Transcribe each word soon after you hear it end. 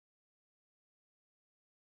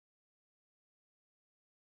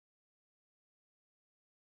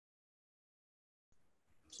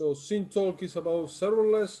So Syntalk is about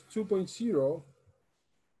serverless 2.0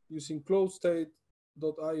 using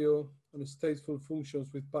Cloudstate.io and stateful functions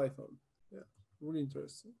with Python. Yeah, really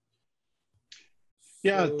interesting.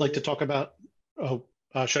 Yeah, I'd like to So talk about, oh,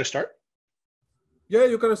 should I start? yeah,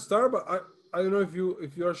 you can start, but I don't know if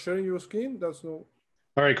you are sharing your screen. That's no.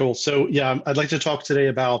 All right, cool. So yeah, I'd like to talk today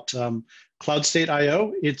about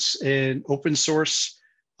Cloudstate.io. It's an open source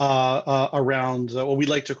around what we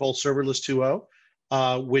like to call serverless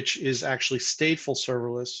 2.0, which is actually stateful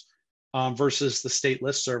serverless versus the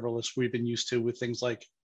stateless serverless we've been used to with things like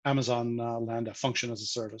Amazon Lambda function as a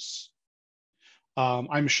service.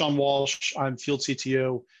 I'm Sean Walsh. I'm field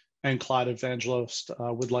CTO and cloud evangelist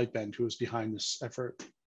with Lightbend, who is behind this effort.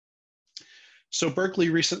 So Berkeley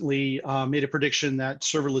recently made a prediction that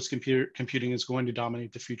serverless computing is going to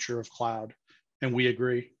dominate the future of cloud, and we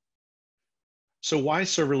agree. So why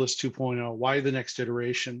serverless 2.0? Why the next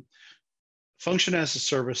iteration? Function as a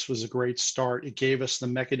service was a great start. It gave us the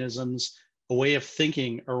mechanisms, a way of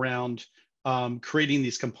thinking around creating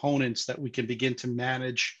these components that we can begin to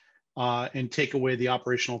manage and take away the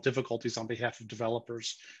operational difficulties on behalf of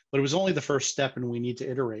developers. But it was only the first step, and we need to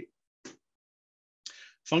iterate.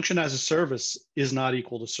 Function as a service is not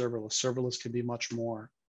equal to serverless. Serverless can be much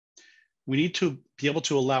more. We need to be able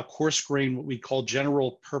to allow coarse-grained, what we call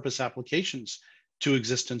general purpose applications to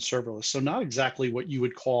exist in serverless. So not exactly what you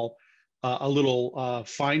would call a little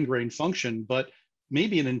fine-grained function, but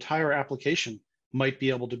maybe an entire application might be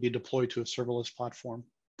able to be deployed to a serverless platform.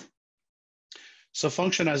 So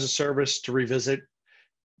function as a service, to revisit,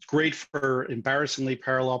 great for embarrassingly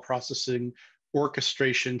parallel processing,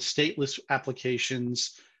 orchestration, stateless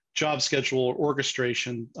applications, job schedule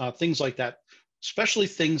orchestration, things like that, especially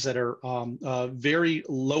things that are very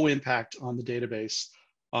low impact on the database,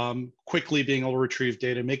 quickly being able to retrieve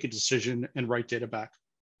data, make a decision, and write data back.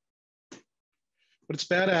 What it's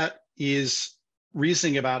bad at is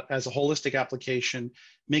reasoning about as a holistic application,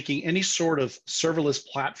 making any sort of serverless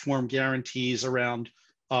platform guarantees around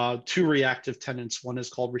two reactive tenets. One is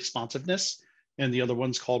called responsiveness, and the other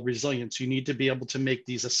one's called resilience. You need to be able to make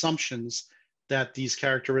these assumptions that these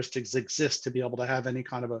characteristics exist to be able to have any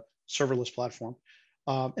kind of a serverless platform.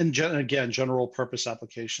 And again, general purpose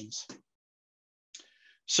applications.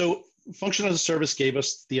 So function as a service gave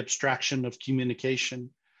us the abstraction of communication.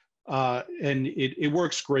 And it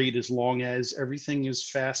works great as long as everything is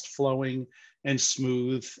fast flowing and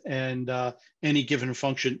smooth, and any given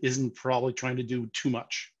function isn't probably trying to do too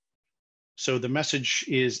much. So the message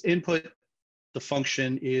is input, the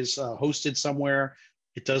function is hosted somewhere,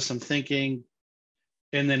 it does some thinking,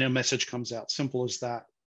 and then a message comes out. Simple as that.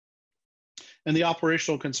 And the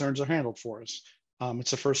operational concerns are handled for us.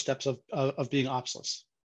 It's the first steps of being opsless.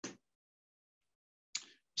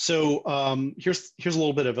 So here's a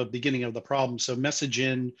little bit of a beginning of the problem. So message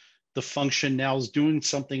in, the function now is doing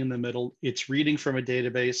something in the middle. It's reading from a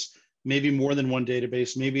database, maybe more than one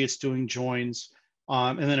database, maybe it's doing joins,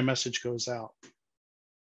 and then a message goes out.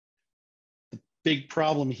 The big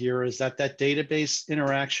problem here is that that database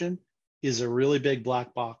interaction is a really big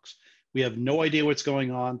black box. We have no idea what's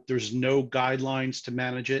going on. There's no guidelines to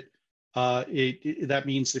manage it. That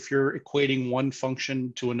means if you're equating one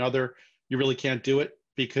function to another, you really can't do it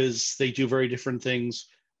because they do very different things.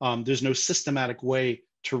 There's no systematic way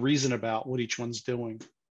to reason about what each one's doing.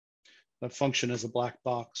 That function is a black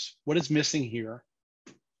box. What is missing here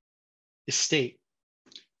is state.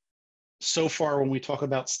 So far, when we talk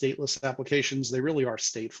about stateless applications, they really are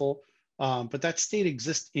stateful, but that state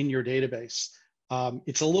exists in your database.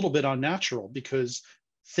 It's a little bit unnatural because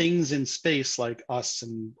things in space like us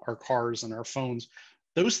and our cars and our phones,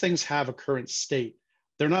 those things have a current state.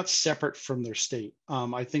 They're not separate from their state.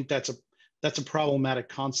 I think that's a problematic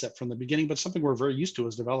concept from the beginning, but something we're very used to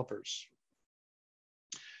as developers.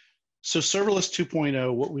 So serverless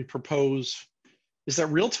 2.0, what we propose is that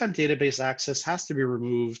real-time database access has to be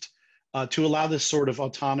removed to allow this sort of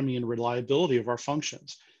autonomy and reliability of our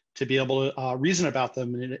functions, to be able to reason about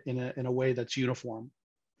them in a way that's uniform.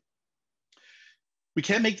 We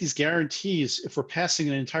can't make these guarantees if we're passing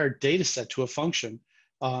an entire data set to a function,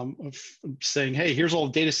 saying, hey, here's all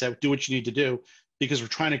the data set, do what you need to do, because we're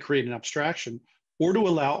trying to create an abstraction, or to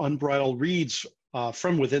allow unbridled reads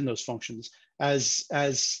from within those functions,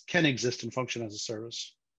 as can exist in function as a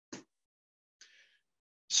service.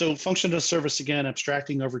 So function as a service, again,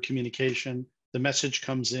 abstracting over communication. The message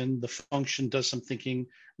comes in, the function does some thinking,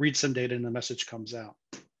 reads some data, and the message comes out.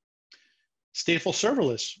 Stateful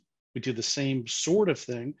serverless, we do the same sort of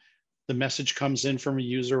thing. The message comes in from a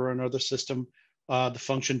user or another system. The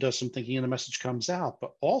function does some thinking, and the message comes out.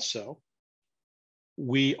 But also,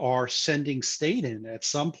 we are sending state in at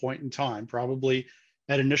some point in time, probably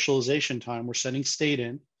at initialization time, we're sending state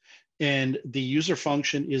in, and the user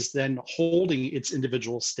function is then holding its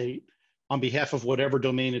individual state on behalf of whatever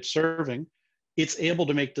domain it's serving. It's able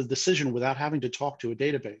to make the decision without having to talk to a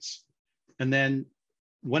database. And then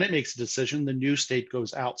when it makes a decision, the new state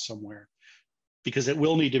goes out somewhere, because it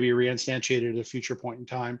will need to be reinstantiated at a future point in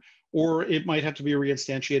time, or it might have to be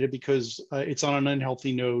reinstantiated because it's on an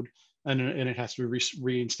unhealthy node and it has to be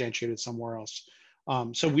reinstantiated somewhere else.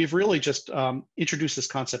 So we've really just introduced this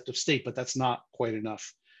concept of state, but that's not quite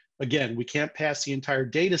enough. Again, we can't pass the entire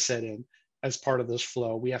data set in as part of this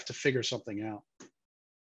flow. We have to figure something out.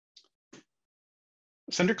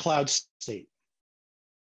 It's under Cloudstate.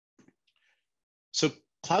 So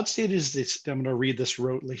Cloudstate is this, I'm going to read this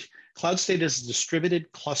rotely. Cloudstate is a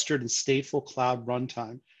distributed, clustered, and stateful cloud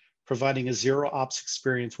runtime, providing a zero-ops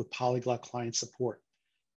experience with polyglot client support.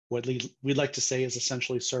 What we'd like to say is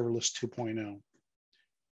essentially serverless 2.0.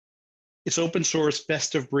 It's open source,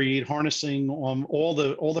 best of breed, harnessing all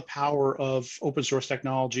the power of open source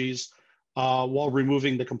technologies while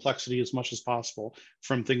removing the complexity as much as possible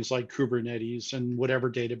from things like Kubernetes and whatever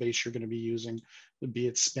database you're going to be using, be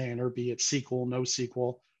it Spanner, be it SQL,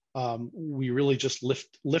 NoSQL. We really just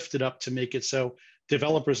lift it up to make it so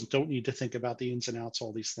developers don't need to think about the ins and outs,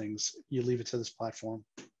 all these things. You leave it to this platform.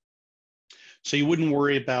 So you wouldn't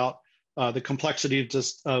worry about the complexity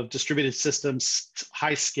of distributed systems,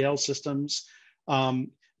 high scale systems,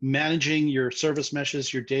 managing your service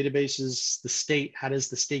meshes, your databases, the state. How does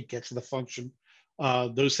the state get to the function?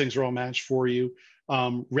 Those things are all managed for you.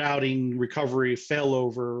 Routing, recovery,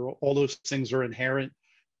 failover, all those things are inherent.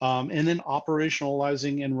 And then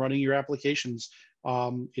operationalizing and running your applications.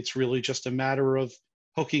 It's really just a matter of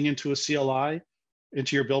hooking into a CLI,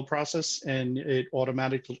 into your build process, and it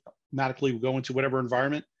automatically will go into whatever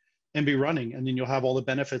environment and be running. And then you'll have all the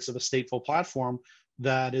benefits of a stateful platform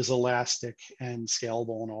that is elastic and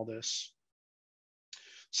scalable and all this.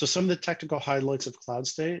 So some of the technical highlights of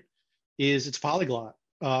Cloudstate is it's polyglot.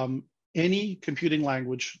 Any computing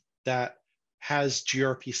language that has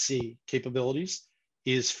gRPC capabilities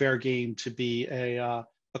is fair game to be a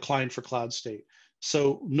client for Cloudstate.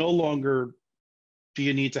 So no longer do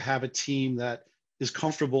you need to have a team that is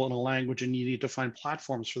comfortable in a language and you need to find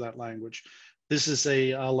platforms for that language. This is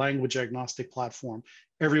a language agnostic platform.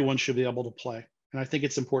 Everyone should be able to play. And I think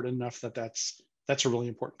it's important enough that that's a really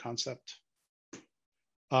important concept.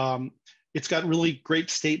 It's got really great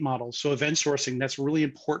state models. So event sourcing, that's really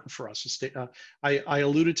important for us. I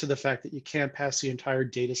alluded to the fact that you can't pass the entire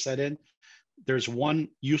data set in. There's one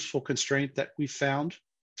useful constraint that we found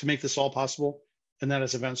to make this all possible, and that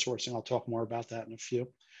is event sourcing. I'll talk more about that in a few.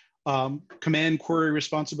 Command query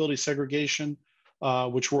responsibility segregation,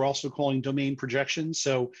 which we're also calling domain projection.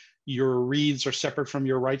 So your reads are separate from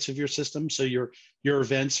your writes of your system. So your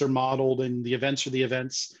events are modeled and the events are the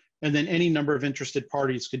events. And then any number of interested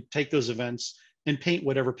parties could take those events and paint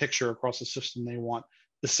whatever picture across the system they want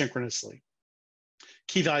asynchronously.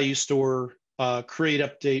 Key value store, create,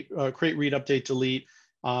 read, update, delete.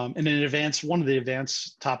 And in advance, one of the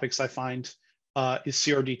advanced topics I find is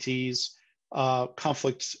CRDTs,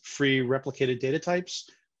 conflict-free replicated data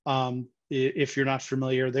types. If you're not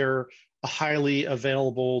familiar, they're a highly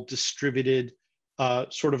available, distributed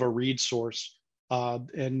sort of a read source.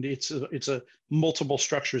 And it's a multiple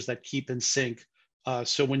structures that keep in sync.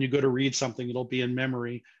 So when you go to read something, it'll be in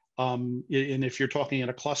memory. And if you're talking in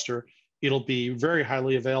a cluster, it'll be very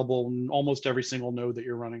highly available in almost every single node that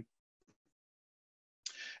you're running.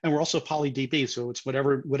 And we're also PolyDB, so it's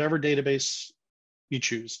whatever database you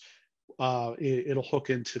choose. It'll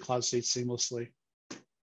hook into Cloudstate seamlessly.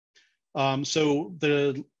 So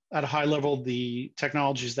at a high level, the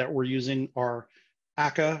technologies that we're using are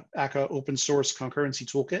Akka open source concurrency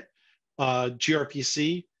toolkit,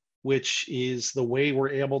 gRPC, which is the way we're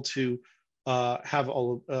able to have a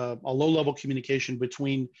low-level communication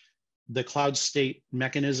between the Cloudstate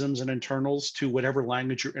mechanisms and internals to whatever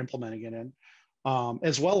language you're implementing it in,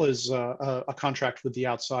 as well as a contract with the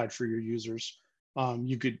outside for your users.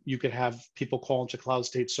 You could have people call into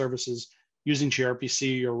Cloudstate services using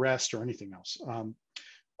gRPC or REST or anything else.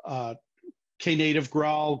 Knative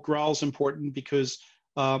Graal is important because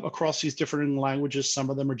across these different languages, some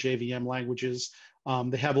of them are JVM languages.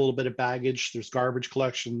 They have a little bit of baggage. There's garbage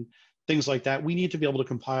collection, things like that. We need to be able to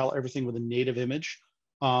compile everything with a native image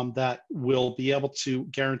that will be able to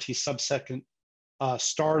guarantee sub-second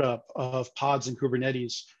startup of pods in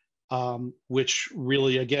Kubernetes, which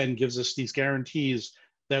really, again, gives us these guarantees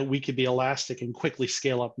that we could be elastic and quickly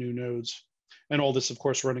scale up new nodes. And all this, of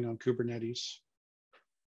course, running on Kubernetes.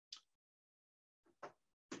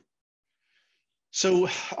 So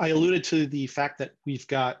I alluded to the fact that we've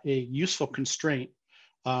got a useful constraint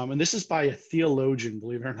And this is by a theologian,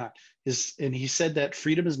 believe it or not. And he said that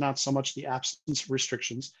freedom is not so much the absence of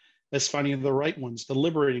restrictions as finding the right ones, the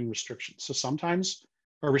liberating restrictions. So sometimes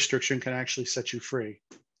a restriction can actually set you free,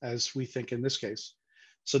 as we think in this case.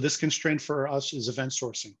 So this constraint for us is event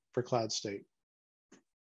sourcing for Cloudstate.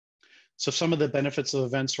 So some of the benefits of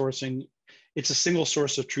event sourcing, it's a single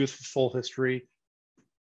source of truth with full history.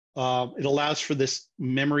 It allows for this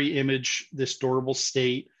memory image, this durable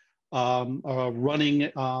state, running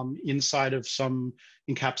inside of some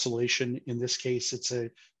encapsulation. In this case, it's a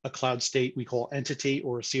cloud state we call entity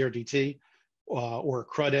or a CRDT or a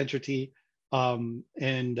CRUD entity.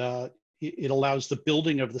 It allows the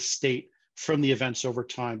building of the state from the events over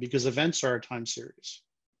time, because events are a time series.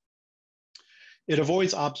 It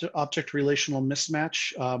avoids object relational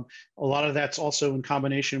mismatch. A lot of that's also in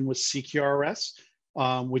combination with CQRS,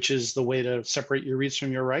 which is the way to separate your reads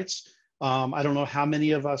from your writes. I don't know how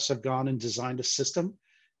many of us have gone and designed a system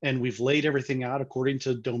and we've laid everything out according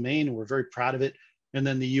to domain and we're very proud of it. And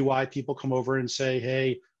then the UI people come over and say,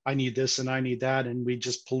 hey, I need this and I need that, and we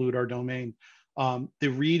just pollute our domain. The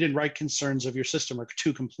read and write concerns of your system are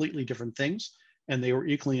two completely different things, and they were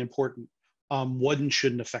equally important. One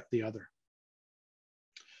shouldn't affect the other.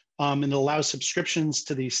 And it allows subscriptions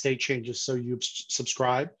to these state changes. So you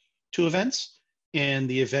subscribe to events, and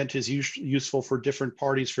the event is useful for different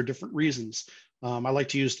parties for different reasons. I like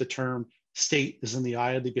to use the term state is in the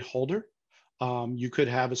eye of the beholder. You could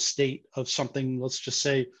have a state of something, let's just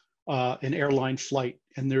say an airline flight,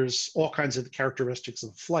 and there's all kinds of characteristics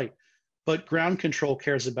of the flight. But ground control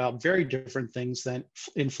cares about very different things than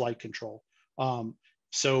in-flight control.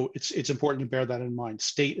 So it's important to bear that in mind.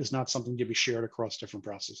 State is not something to be shared across different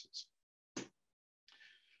processes.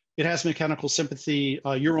 It has mechanical sympathy.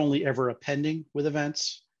 You're only ever appending with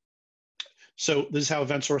events. So this is how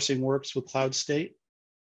event sourcing works with Cloudstate.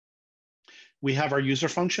 We have our user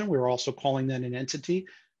function. We're also calling that an entity.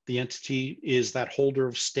 The entity is that holder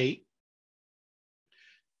of state.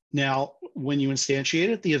 Now, when you instantiate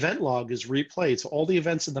it, the event log is replayed. So all the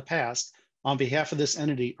events in the past on behalf of this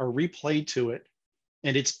entity are replayed to it,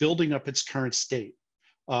 and it's building up its current state.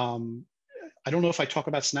 I don't know if I talk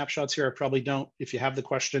about snapshots here. I probably don't. If you have the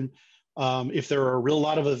question, if there are a real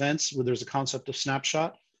lot of events where there's a concept of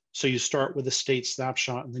snapshot, so you start with a state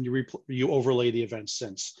snapshot and then you overlay the events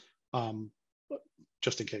since,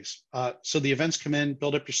 just in case. So the events come in,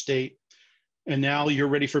 build up your state, and now you're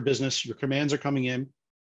ready for business. Your commands are coming in.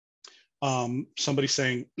 Somebody's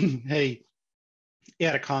saying, hey,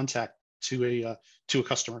 add a contact to a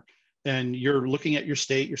customer, and you're looking at your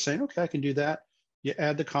state. You're saying, okay, I can do that. You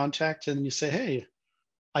add the contact, and you say, hey,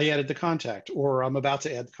 I added the contact, or I'm about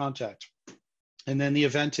to add the contact. And then the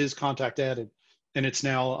event is contact added, and it's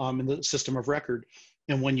now in the system of record.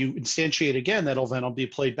 And when you instantiate again, that event will be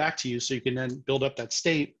played back to you, so you can then build up that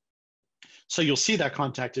state. So you'll see that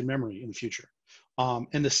contact in memory in the future.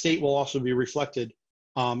 And the state will also be reflected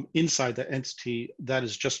inside the entity that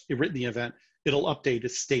is just written the event. It'll update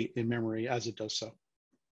its state in memory as it does so.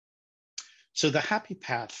 So the happy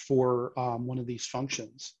path for one of these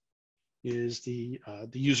functions is the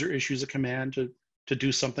user issues a command to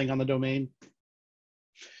do something on the domain.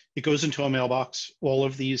 It goes into a mailbox. All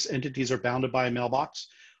of these entities are bounded by a mailbox.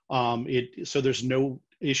 So there's no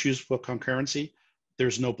issues with concurrency.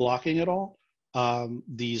 There's no blocking at all.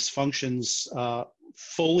 These functions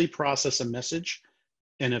fully process a message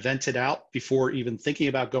and event it out before even thinking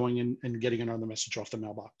about going in and getting another message off the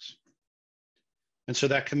mailbox. And so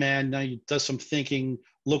that command now does some thinking,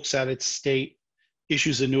 looks at its state,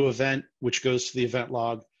 issues a new event, which goes to the event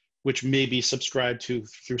log, which may be subscribed to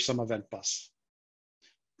through some event bus.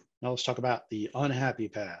 Now let's talk about the unhappy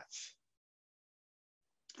path.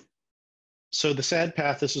 So the sad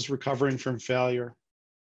path, this is recovering from failure.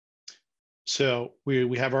 So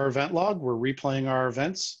we have our event log, we're replaying our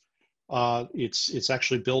events. It's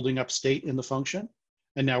actually building up state in the function.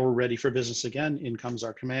 And now we're ready for business again. In comes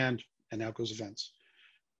our command, and out goes events.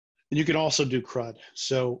 And you can also do CRUD.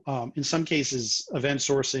 So in some cases, event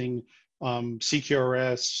sourcing,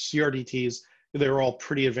 CQRS, CRDTs, they're all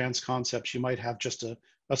pretty advanced concepts. You might have just a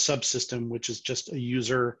subsystem, which is just a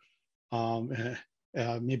user, maybe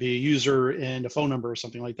a user and a phone number or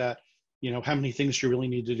something like that. You know, how many things do you really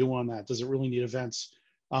need to do on that? Does it really need events?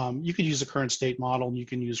 You could use a current state model, and you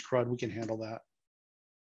can use CRUD. We can handle that.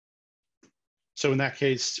 So in that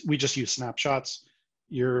case, we just use snapshots.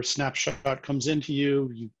 Your snapshot comes into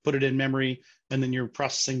you, you put it in memory, and then you're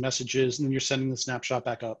processing messages, and then you're sending the snapshot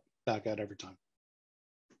back out every time.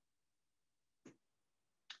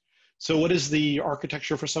 So what is the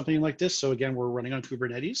architecture for something like this? So again, we're running on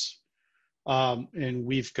Kubernetes, and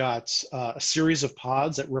we've got a series of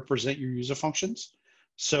pods that represent your user functions.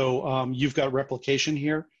 So you've got replication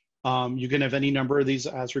here. You can have any number of these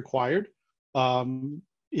as required.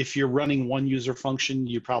 If you're running one user function,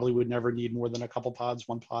 you probably would never need more than a couple pods,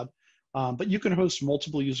 one pod. But you can host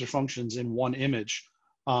multiple user functions in one image.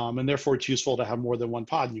 And therefore, it's useful to have more than one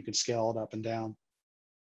pod, and you can scale it up and down.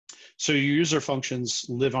 So your user functions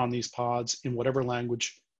live on these pods in whatever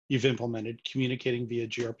language you've implemented, communicating via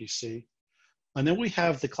gRPC. And then we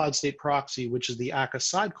have the Cloudstate proxy, which is the Akka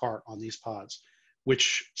sidecar on these pods,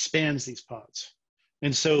 which spans these pods.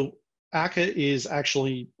 And so Akka is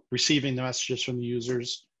actually receiving the messages from the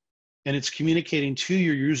users, and it's communicating to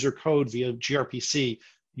your user code via gRPC.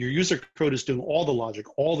 Your user code is doing all the logic,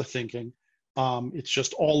 all the thinking. It's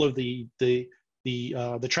just all of the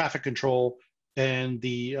traffic control and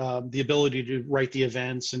the ability to write the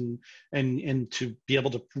events and to be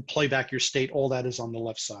able to play back your state. All that is on the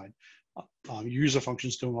left side. Your user function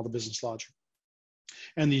is doing all the business logic.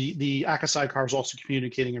 And the Akka sidecar is also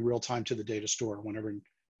communicating in real time to the data store whenever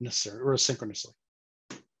necessary, or asynchronously.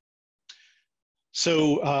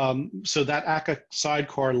 So, so that Akka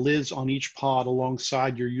sidecar lives on each pod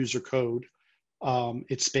alongside your user code.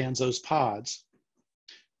 It spans those pods,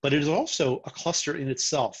 but it is also a cluster in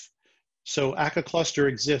itself. So Akka cluster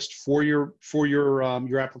exists for your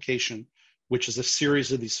application, which is a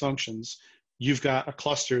series of these functions. You've got a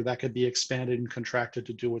cluster that could be expanded and contracted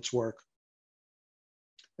to do its work.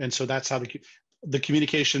 And so that's how the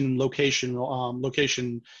communication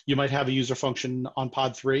location, you might have a user function on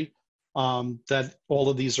pod 3 that all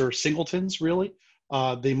of these are singletons, really.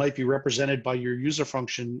 They might be represented by your user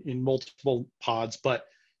function in multiple pods, but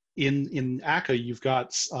in Akka, you've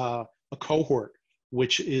got a cohort,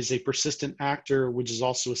 which is a persistent actor, which is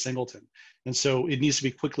also a singleton. And so it needs to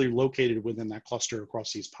be quickly located within that cluster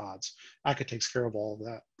across these pods. Akka takes care of all of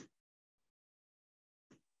that.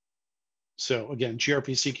 So again,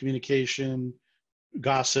 gRPC communication,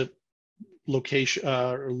 gossip,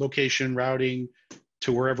 location routing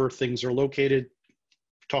to wherever things are located,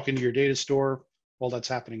 talking to your data store, all that's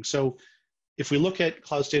happening. So if we look at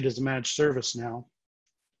Cloudstate as a managed service now,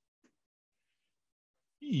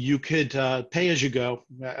 you could pay as you go,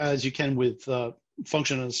 as you can with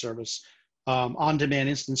function as a service, on-demand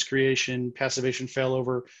instance creation, passivation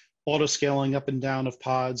failover, auto-scaling up and down of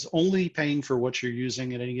pods, only paying for what you're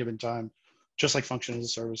using at any given time, just like function as a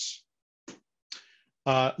service.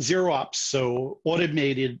 Zero ops, so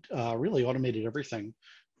automated, really automated everything.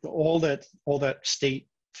 All that state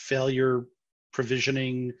failure,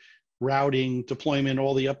 provisioning, routing, deployment,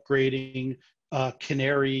 all the upgrading,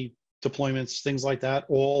 canary deployments, things like that,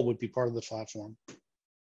 all would be part of the platform.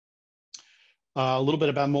 A little bit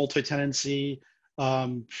about multi-tenancy.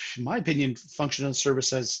 In my opinion, function as a service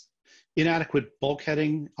has inadequate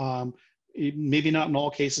bulkheading. Maybe not in all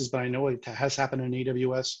cases, but I know it has happened in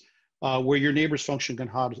AWS, where your neighbor's function can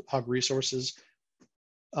hog resources.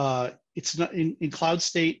 It's not in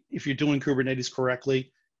Cloudstate. If you're doing Kubernetes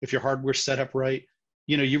correctly, if your hardware's set up right,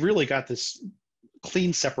 you've really got this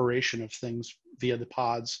clean separation of things via the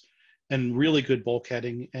pods and really good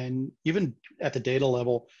bulkheading. And even at the data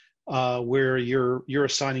level, where you're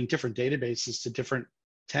assigning different databases to different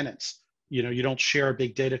tenants. You don't share a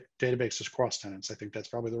big databases cross tenants. I think that's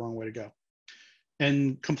probably the wrong way to go.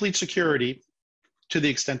 And complete security, to the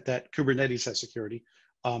extent that Kubernetes has security,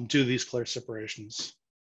 do these clear separations.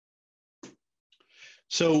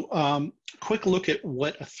 So quick look at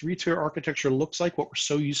what a 3-tier architecture looks like, what we're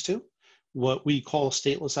so used to. What we call a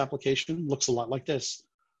stateless application looks a lot like this.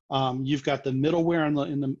 You've got the middleware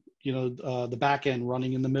in the back end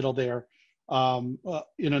running in the middle there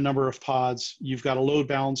in a number of pods. You've got a load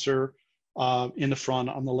balancer in the front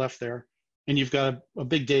on the left there, and you've got a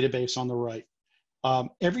big database on the right.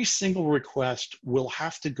 Every single request will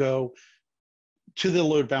have to go to the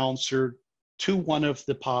load balancer, to one of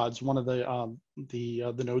the pods, one of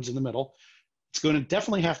the nodes in the middle. It's going to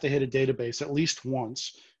definitely have to hit a database at least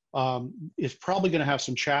once. It's probably going to have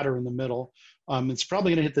some chatter in the middle. It's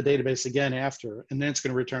probably going to hit the database again after, and then it's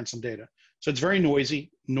going to return some data. So it's very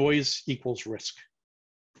noisy. Noise equals risk.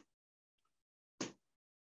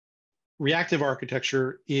 Reactive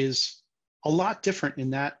architecture is a lot different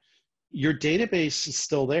in that your database is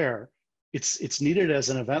still there. It's needed as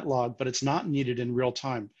an event log, but it's not needed in real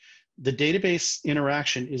time. The database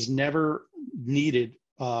interaction is never needed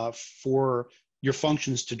for your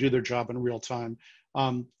functions to do their job in real time.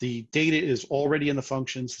 The data is already in the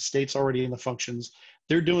functions, the state's already in the functions.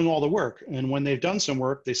 They're doing all the work. And when they've done some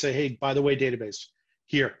work, they say, hey, by the way, database,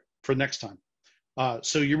 here for next time.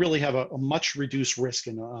 So you really have a much reduced risk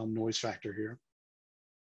and noise factor here.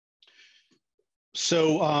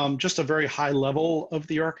 So just a very high level of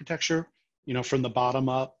the architecture, from the bottom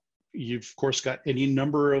up. You've of course got any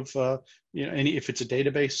number of, if it's a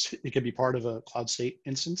database, it could be part of a Cloudstate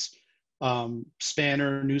instance.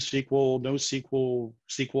 Spanner, NewSQL, NoSQL,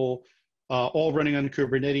 SQL, all running on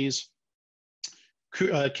Kubernetes.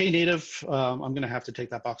 Knative, I'm going to have to take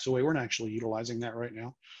that box away. We're not actually utilizing that right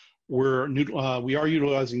now. We are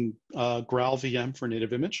utilizing GraalVM for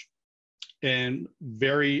native image, and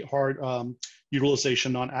very hard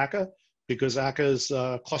utilization on Akka, because Akka's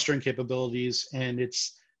clustering capabilities and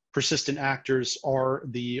its persistent actors are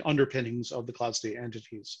the underpinnings of the Cloudstate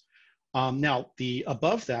entities. Now,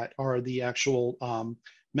 above that are the actual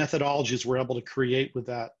methodologies we're able to create with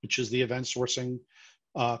that, which is the event sourcing,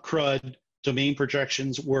 CRUD, domain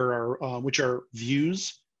projections, which are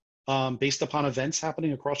views based upon events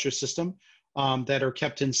happening across your system that are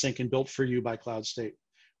kept in sync and built for you by Cloudstate.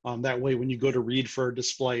 That way, when you go to read for a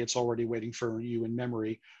display, it's already waiting for you in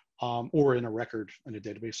memory or in a record in a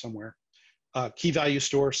database somewhere. Key value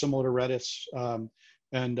store, similar to Redis,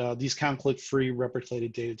 and these count click free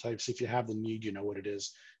replicated data types. If you have the need, you know what it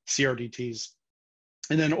is. CRDTs,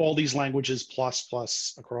 and then all these languages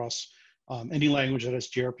plus across. Any language that has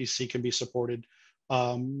gRPC can be supported.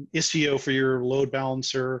 Istio for your load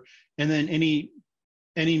balancer, and then any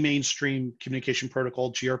mainstream communication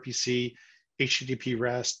protocol, gRPC, HTTP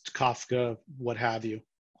REST, Kafka, what have you,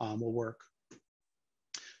 will work.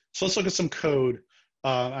 So let's look at some code.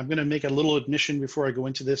 I'm going to make a little admission before I go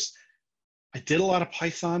into this. I did a lot of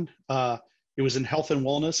Python. It was in health and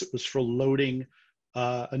wellness. It was for loading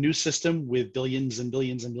a new system with billions and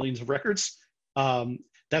billions and billions of records.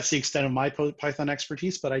 That's the extent of my Python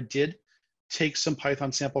expertise, but I did take some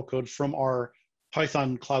Python sample code from our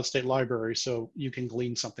Python Cloudstate library, so you can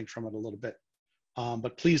glean something from it a little bit.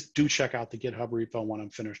 But please do check out the GitHub repo. When I'm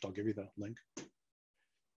finished, I'll give you the link.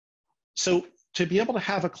 So to be able to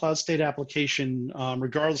have a Cloudstate application,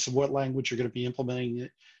 regardless of what language you're going to be implementing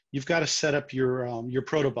it, you've got to set up your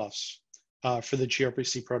protobufs for the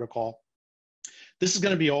gRPC protocol. This is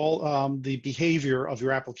going to be all the behavior of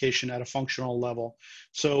your application at a functional level.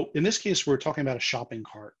 So in this case, we're talking about a shopping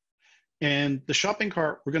cart. And the shopping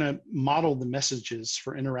cart, we're going to model the messages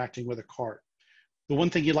for interacting with a cart. The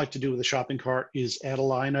one thing you'd like to do with a shopping cart is add a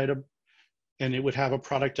line item, and it would have a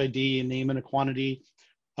product ID, a name and a quantity,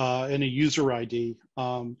 and a user ID.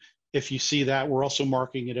 If you see that, we're also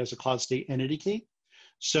marking it as a Cloudstate entity key.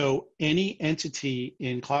 So any entity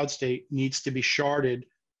in Cloudstate needs to be sharded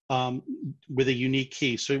with a unique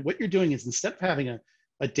key. So what you're doing is, instead of having a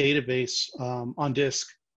database on disk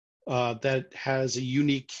that has a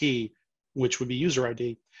unique key, which would be user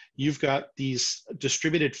ID, you've got these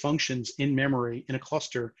distributed functions in memory in a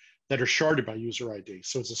cluster that are sharded by user ID.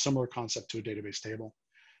 So it's a similar concept to a database table.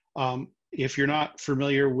 If you're not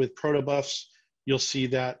familiar with protobufs, you'll see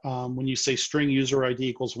that when you say string user ID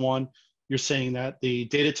equals 1, you're saying that the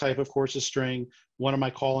data type, of course, is string. What am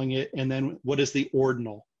I calling it? And then what is the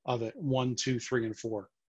ordinal of it? 1, 2, 3, and 4,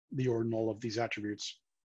 the ordinal of these attributes.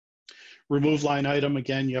 Remove line item,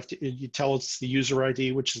 again, you tell it's the user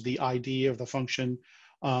ID, which is the ID of the function.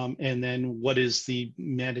 And then what is the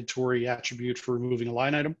mandatory attribute for removing a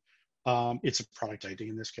line item? It's a product ID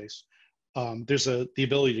in this case. There's the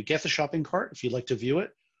ability to get the shopping cart if you'd like to view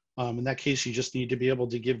it. In that case, you just need to be able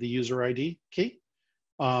to give the user ID key.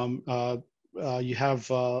 You have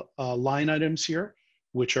line items here,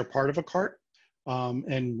 which are part of a cart.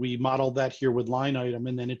 And we modeled that here with line item,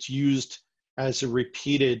 and then it's used as a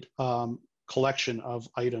repeated collection of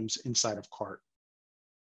items inside of cart.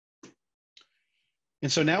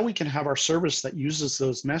 And so now we can have our service that uses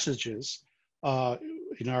those messages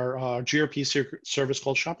in our gRPC service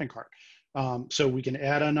called shopping cart. So we can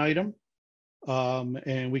add an item,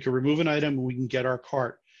 and we can remove an item, and we can get our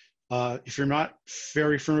cart. If you're not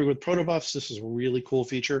very familiar with protobufs, this is a really cool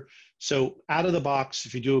feature. So out of the box,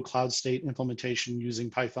 if you do a Cloudstate implementation using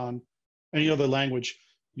Python, any other language,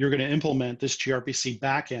 you're going to implement this gRPC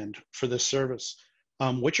backend for this service.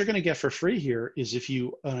 What you're going to get for free here is, if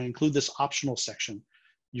you include this optional section,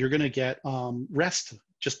 you're going to get REST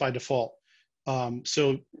just by default.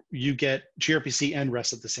 So you get gRPC and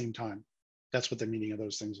REST at the same time. That's what the meaning of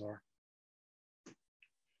those things are.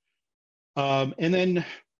 And then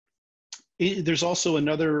there's also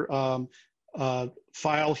another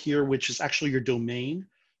file here, which is actually your domain.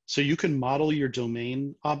 So you can model your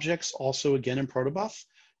domain objects also, again, in protobuf.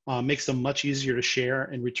 Makes them much easier to share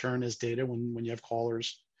and return as data when you have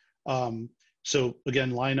callers. So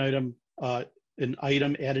again, line item, an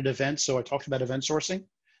item added event. So I talked about event sourcing.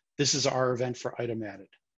 This is our event for item added.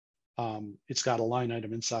 It's got a line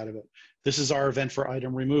item inside of it. This is our event for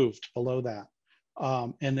item removed below that.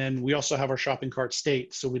 And then we also have our shopping cart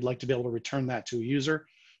state. So we'd like to be able to return that to a user.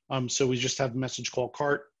 So we just have a message called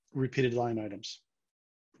cart. repeated line items.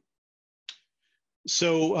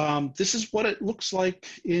 So this is what it looks like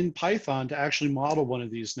in Python to actually model one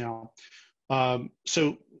of these now.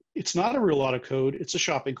 So it's not a real lot of code. It's a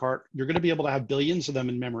shopping cart. You're going to be able to have billions of them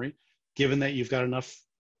in memory, given that you've got enough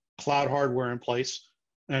cloud hardware in place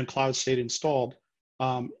and Cloudstate installed.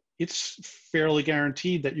 It's fairly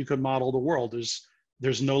guaranteed that you could model the world.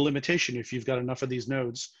 There's no limitation if you've got enough of these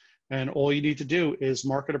nodes. And all you need to do is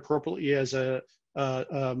mark it appropriately as an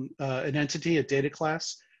entity, a data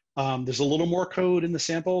class. There's a little more code in the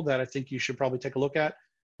sample that I think you should probably take a look at,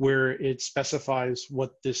 where it specifies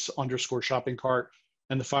what this underscore shopping cart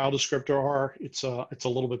and the file descriptor are. It's a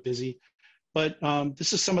little bit busy, but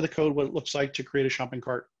this is some of the code, what it looks like to create a shopping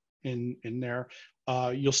cart in there.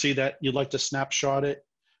 You'll see that you'd like to snapshot it.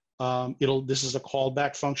 This is a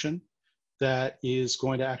callback function that is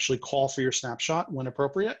going to actually call for your snapshot when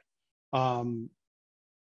appropriate.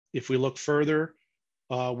 If we look further,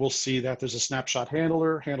 we'll see that there's a snapshot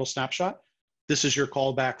handler, handle snapshot. This is your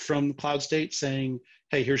callback from Cloudstate saying,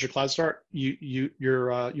 hey, here's your CloudStart,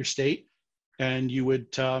 your state, and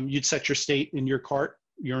you'd set your state in your cart,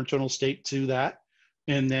 your internal state to that,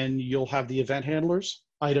 and then you'll have the event handlers,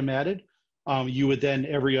 item added. You would then,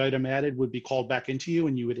 every item added would be called back into you,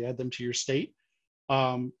 and you would add them to your state.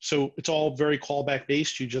 So it's all very callback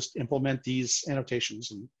based. You just implement these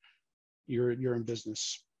annotations, and you're in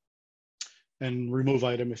business. And remove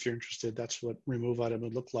item, if you're interested, that's what remove item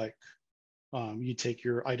would look like. You take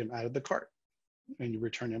your item out of the cart and you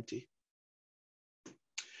return empty.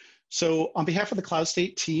 So on behalf of the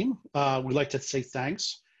Cloudstate team, we'd like to say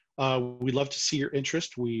thanks. We'd love to see your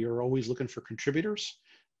interest. We are always looking for contributors.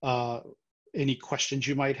 Any questions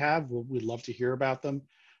you might have, we'd love to hear about them.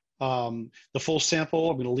 The full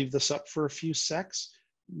sample, I'm going to leave this up for a few secs.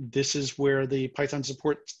 This is where the Python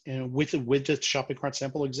support and with the shopping cart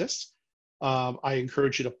sample exists. I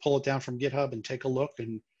encourage you to pull it down from GitHub and take a look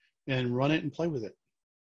and run it and play with it.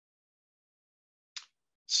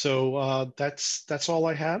 So that's all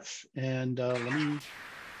I have. And let me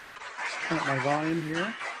turn up my volume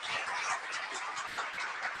here.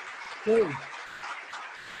 Good.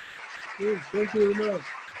 Good. Thank you very much.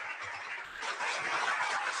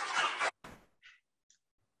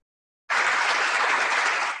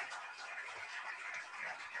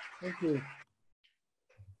 Thank you.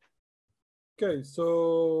 Okay,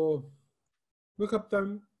 so we have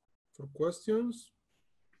time for questions.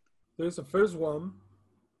 There's a first one.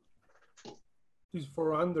 This is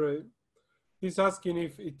for Andre. He's asking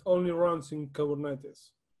if it only runs in Kubernetes.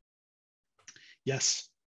 Yes.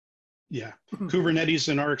 Yeah. Kubernetes,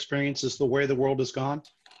 in our experience, is the way the world has gone.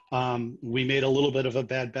 We made a little bit of a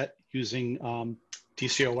bad bet using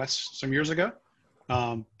TCOS some years ago.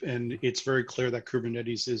 And it's very clear that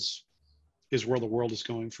Kubernetes is where the world is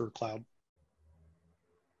going for cloud.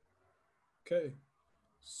 Okay,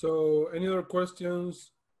 so any other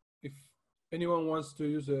questions? If anyone wants to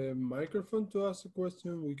use a microphone to ask a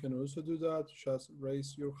question, we can also do that. Just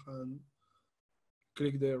raise your hand,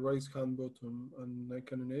 click the raise hand button, and I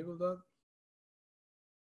can enable that.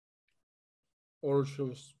 Or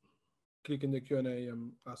just click in the Q&A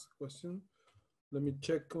and ask a question. Let me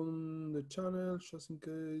check on the channel just in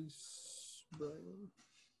case. Brian.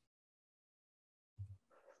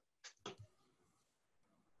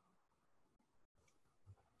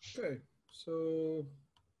 Okay, so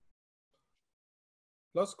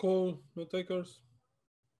last call, no takers.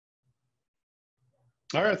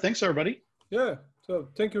 All right, thanks everybody. Yeah, so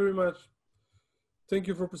thank you very much. Thank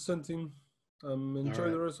you for presenting.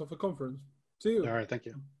 Enjoy the rest of the conference. See you. All right, thank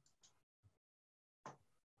you.